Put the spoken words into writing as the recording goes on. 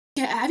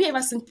okay, have you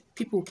ever seen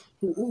people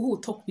who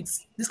talk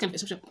with this kind of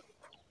expression?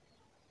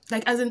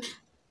 Like, as in,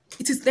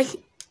 it is like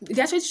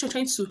they're actually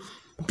trying to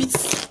beat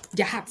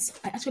their hearts.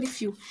 I actually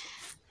feel.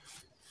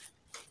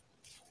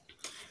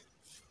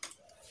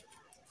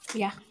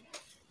 Yeah.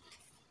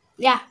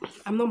 Yeah,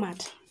 I'm not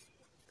mad.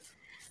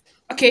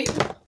 Okay.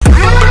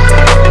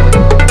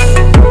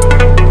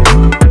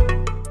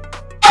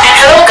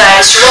 Hello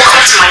guys,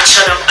 welcome to my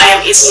channel. I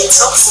am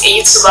Ezinnetalks, a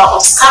YouTuber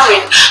of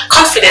stammering,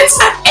 confidence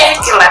and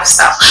anything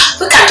lifestyle.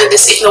 We can do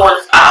this if no one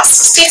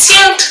asks. Stay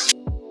tuned.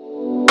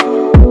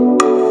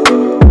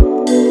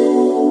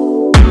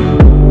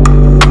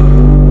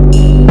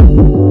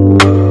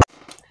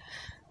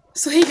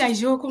 So hey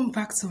guys, welcome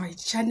back to my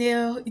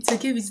channel. It's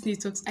again with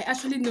Ezinnetalks. I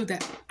actually know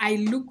that I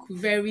look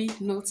very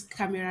not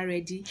camera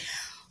ready,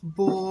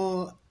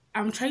 but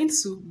I'm trying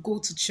to go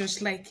to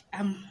church. Like,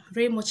 I'm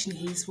very much in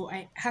haste, but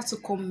I had to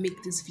come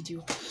make this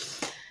video.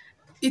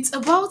 It's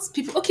about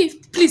people. Okay,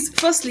 please,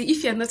 firstly,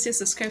 if you're not yet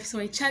subscribed to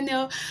my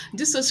channel,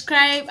 do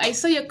subscribe. I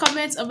saw your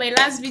comments on my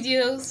last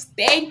videos.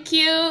 Thank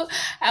you.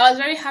 I was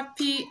very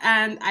happy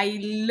and I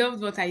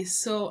loved what I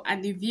saw,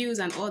 and the views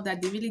and all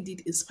that. They really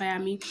did inspire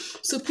me.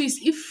 So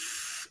please,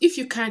 if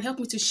you can help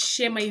me to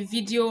share my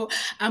video,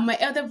 and my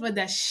elder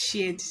brother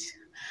shared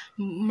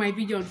my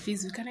video on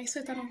Facebook, and I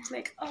saw that, I was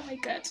like, oh my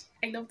god,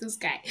 I love this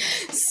guy.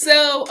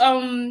 So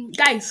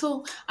guys,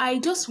 so I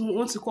just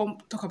want to come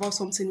talk about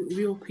something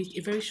real quick,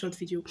 a very short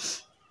video.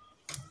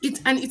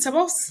 It's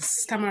about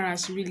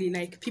stammerers, really,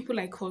 like people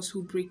like us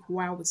who break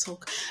while we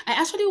talk. I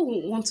actually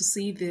want to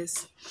say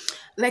this.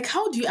 Like,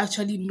 how do you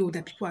actually know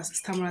that people are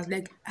stammerers?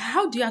 Like,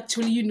 how do you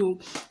actually,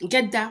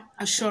 get that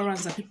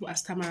assurance that people are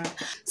stammerers?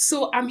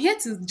 So I'm here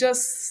to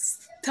just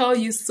tell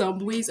you some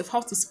ways of how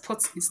to spot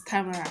a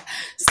stammerer.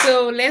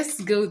 So let's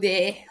go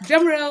there.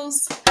 Drum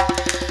rolls.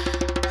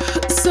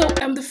 So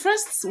the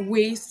first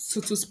way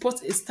to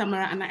spot a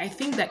stammerer, and I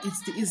think that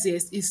it's the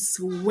easiest, is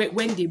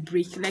when they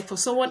break. Like, for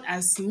someone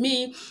as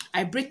me,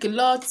 I break a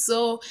lot.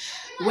 So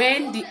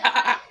when the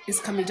is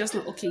coming, just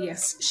know, okay,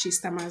 yes, she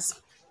stammers.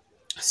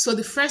 So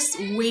the first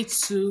way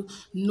to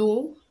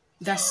know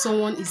that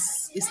someone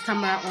is a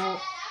stammerer, or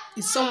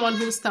is someone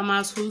who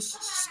stammers, who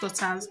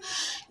stutters,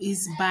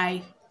 is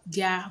by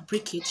their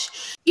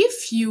breakage.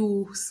 If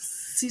you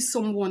see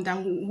someone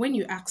that when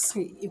you ask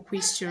a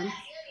question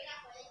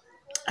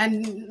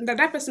and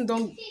that person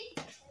don't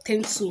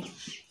tend to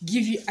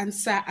give you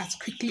answer as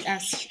quickly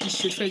as he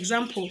should. For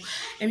example,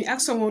 and you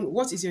ask someone,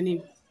 what is your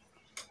name?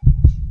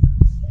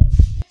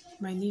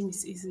 My name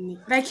is Ezinne.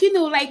 Like,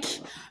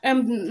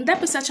 that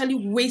person actually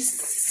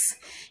wastes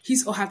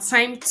his or her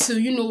time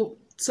to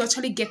to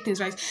actually get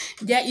things right.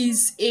 There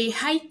is a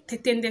high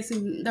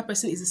tendency that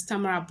person is a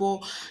stammerer,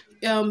 but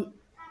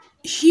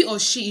he or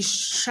she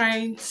is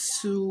trying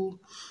to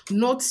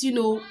not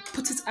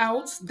put it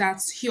out that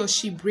he or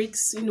she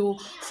breaks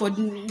for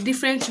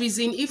different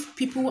reason. If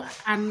people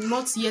are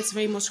not yet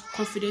very much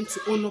confident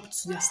to own up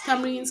to their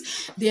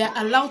stammerings, they are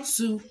allowed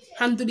to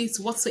handle it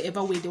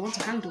whatsoever way they want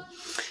to handle.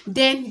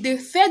 Then the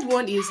third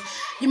one is,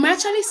 you might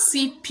actually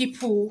see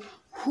people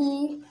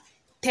who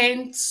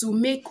tend to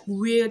make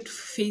weird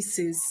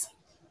faces.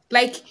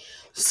 Like,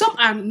 some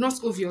are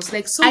not obvious.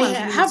 Like, some I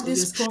have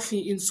this prof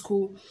in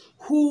school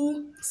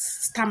who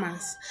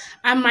stammers,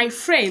 and my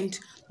friend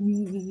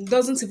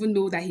doesn't even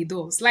know that he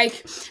does.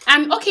 Like,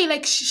 and okay,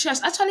 like, she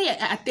has actually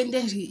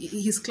attended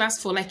his class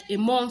for like a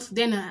month.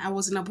 Then I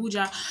was in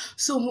Abuja.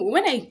 So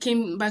when I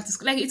came back to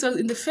school, like, it was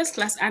in the first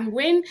class, and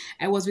when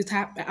I was with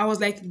her, I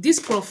was like, this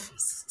prof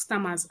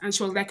stammers, and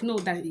she was like, no,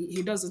 that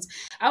he doesn't.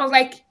 I was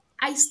like,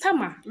 I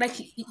stammer. Like,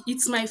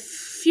 it's my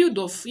field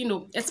of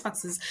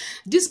expertise.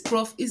 This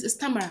prof is a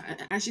stammerer,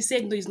 and she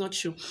said no, it's not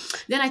true.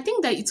 Then I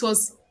think that it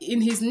was in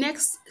his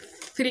next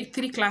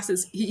three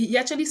classes, he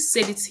actually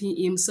said it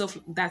himself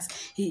that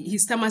he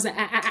stammers.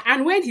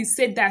 And when he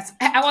said that,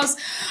 I was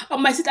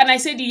on my seat and I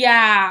said,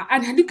 yeah.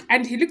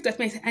 And he looked at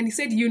me and he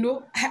said,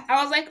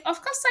 I was like,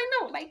 of course I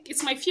know. Like,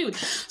 it's my field.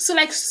 So,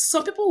 like,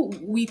 some people,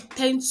 we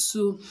tend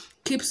to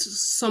keep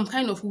some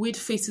kind of weird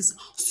faces.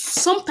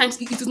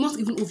 Sometimes it is not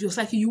even obvious.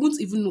 Like, you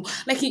won't even know.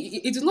 Like,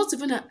 it is not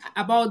even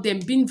about them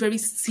being very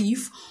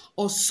stiff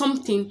or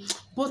something.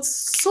 But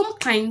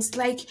sometimes,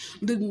 like,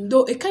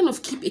 they'll kind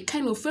of keep a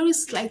kind of very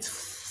slight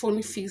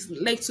funny face,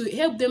 like, to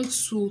help them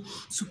to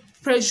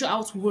pressure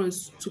out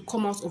words to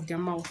come out of their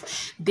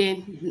mouth.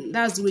 Then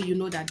that's the way you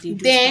know that they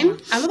do. Then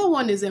another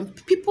one is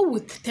people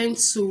would tend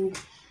to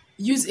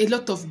use a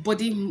lot of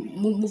body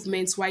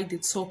movements while they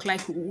talk.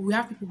 Like, we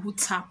have people who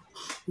tap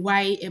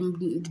while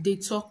they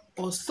talk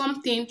or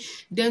something.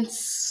 Then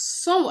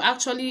some will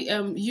actually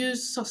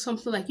use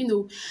something like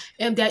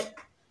their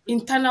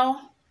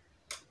internal.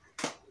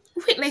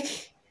 Wait,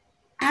 like,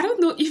 I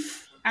don't know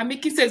if I'm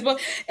making sense, but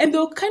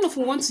they'll kind of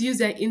want to use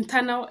their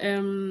internal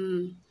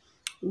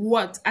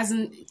what, as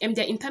in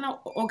their internal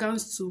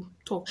organs to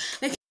talk.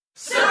 Like,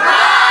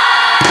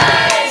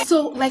 surprise!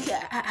 So, like,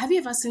 have you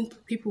ever seen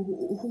people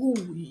who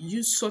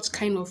use such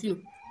kind of to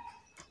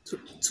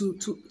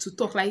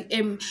talk, like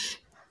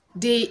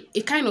they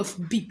a kind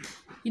of beep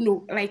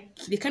like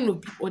they kind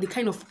of beep or they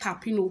kind of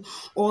tap,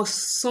 or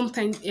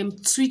sometimes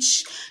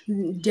twitch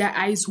their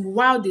eyes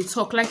while they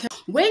talk. Like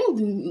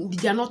when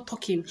they are not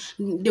talking,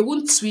 they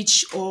won't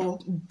twitch or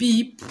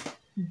beep,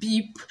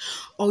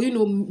 or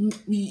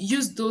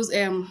use those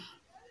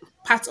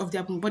parts of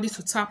their body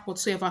to tap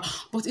whatsoever.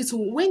 But it's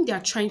when they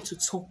are trying to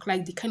talk,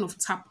 like they kind of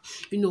tap,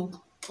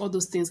 all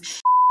those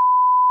things.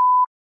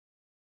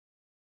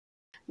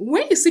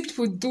 When you see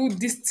people do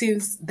these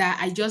things that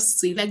I just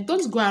say, like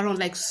don't go around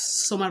like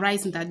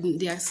summarizing that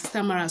they are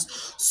stammerers.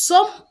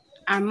 Some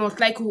are not.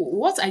 Like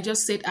what I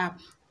just said are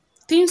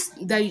things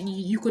that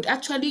you could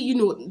actually,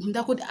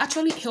 that could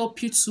actually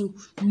help you to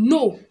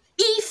know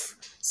if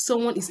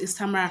someone is a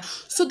stammerer.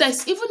 So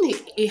there's even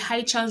a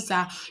high chance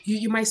that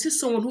you might see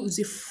someone who is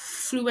a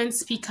fluent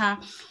speaker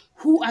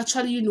who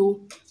actually,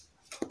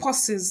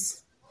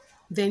 pauses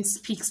then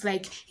speaks.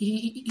 Like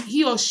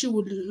he or she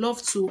would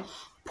love to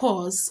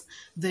pause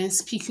then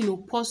speak,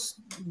 pause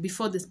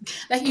before this.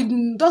 Like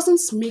it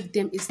doesn't make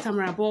them a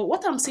stammerer. But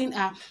what I'm saying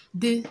are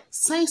the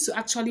signs to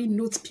actually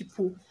note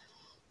people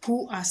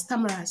who are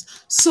stammerers.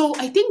 So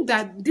I think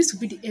that this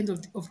will be the end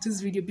of this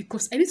video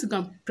because I need to go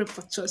and prep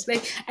for church.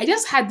 Like I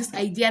just had this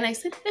idea and I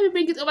said, let me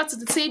bring it over to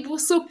the table.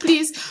 So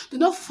please do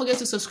not forget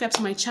to subscribe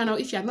to my channel.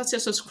 If you have not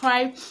yet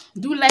subscribed,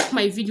 do like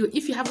my video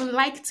if you haven't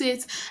liked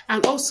it,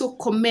 and also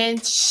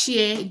comment,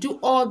 share, do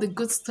all the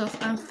good stuff.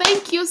 And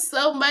thank you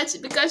so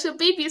much because your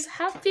baby is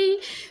happy.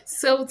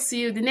 So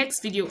see you in the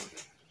next video.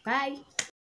 Bye.